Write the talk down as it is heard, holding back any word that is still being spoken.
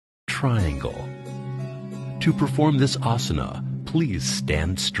triangle. To perform this asana, please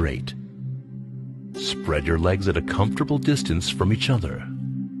stand straight. Spread your legs at a comfortable distance from each other.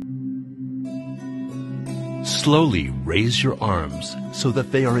 Slowly raise your arms so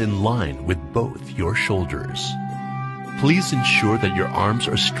that they are in line with both your shoulders. Please ensure that your arms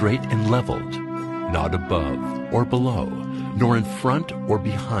are straight and leveled, not above or below, nor in front or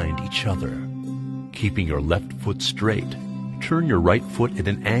behind each other. Keeping your left foot straight, turn your right foot at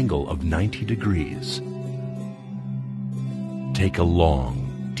an angle of 90 degrees. Take a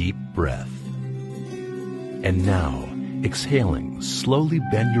long, deep breath. And now, exhaling, slowly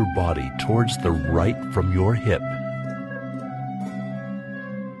bend your body towards the right from your hip.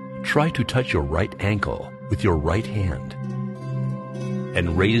 Try to touch your right ankle with your right hand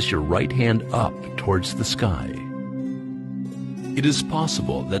and raise your right hand up towards the sky. It is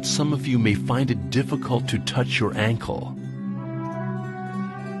possible that some of you may find it difficult to touch your ankle.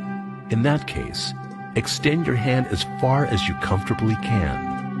 In that case, extend your hand as far as you comfortably can.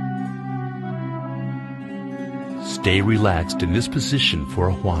 Stay relaxed in this position for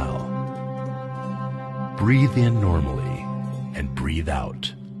a while. Breathe in normally and breathe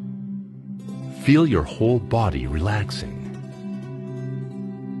out. Feel your whole body relaxing.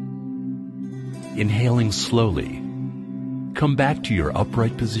 Inhaling slowly, come back to your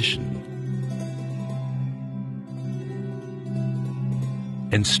upright position.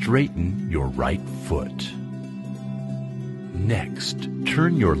 And straighten your right foot. Next,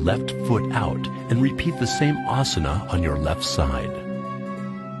 turn your left foot out and repeat the same asana on your left side.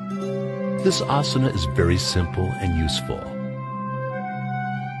 This asana is very simple and useful.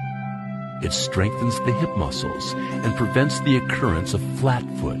 It strengthens the hip muscles and prevents the occurrence of flat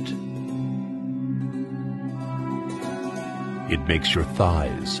foot. It makes your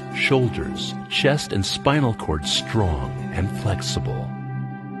thighs, shoulders, chest, and spinal cord strong and flexible.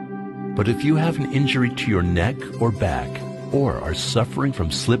 But if you have an injury to your neck or back, or are suffering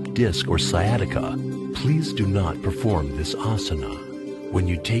from slip disc or sciatica, please do not perform this asana. When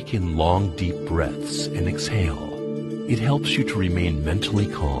you take in long, deep breaths and exhale, it helps you to remain mentally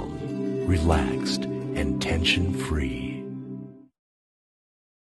calm, relaxed, and tension-free.